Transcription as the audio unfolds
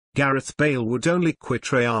Gareth Bale would only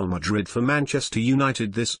quit Real Madrid for Manchester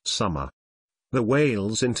United this summer. The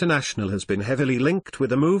Wales international has been heavily linked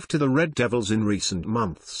with a move to the Red Devils in recent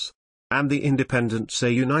months. And the Independent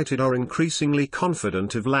say United are increasingly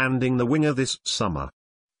confident of landing the winger this summer.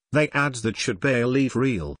 They add that should Bale leave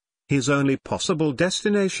Real, his only possible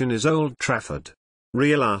destination is Old Trafford.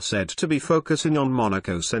 Real are said to be focusing on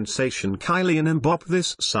Monaco sensation Kylian Mbappé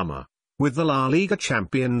this summer, with the La Liga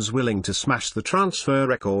champions willing to smash the transfer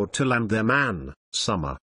record to land their man,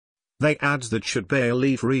 summer. They add that should Bale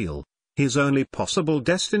leave Real, his only possible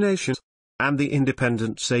destination, and the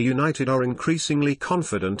Independent say United are increasingly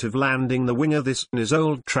confident of landing the winger this is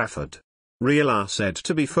Old Trafford. Real are said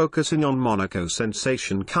to be focusing on Monaco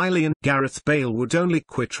sensation Kylian. Gareth Bale would only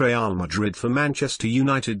quit Real Madrid for Manchester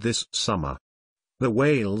United this summer. The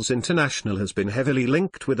Wales international has been heavily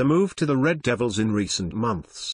linked with a move to the Red Devils in recent months.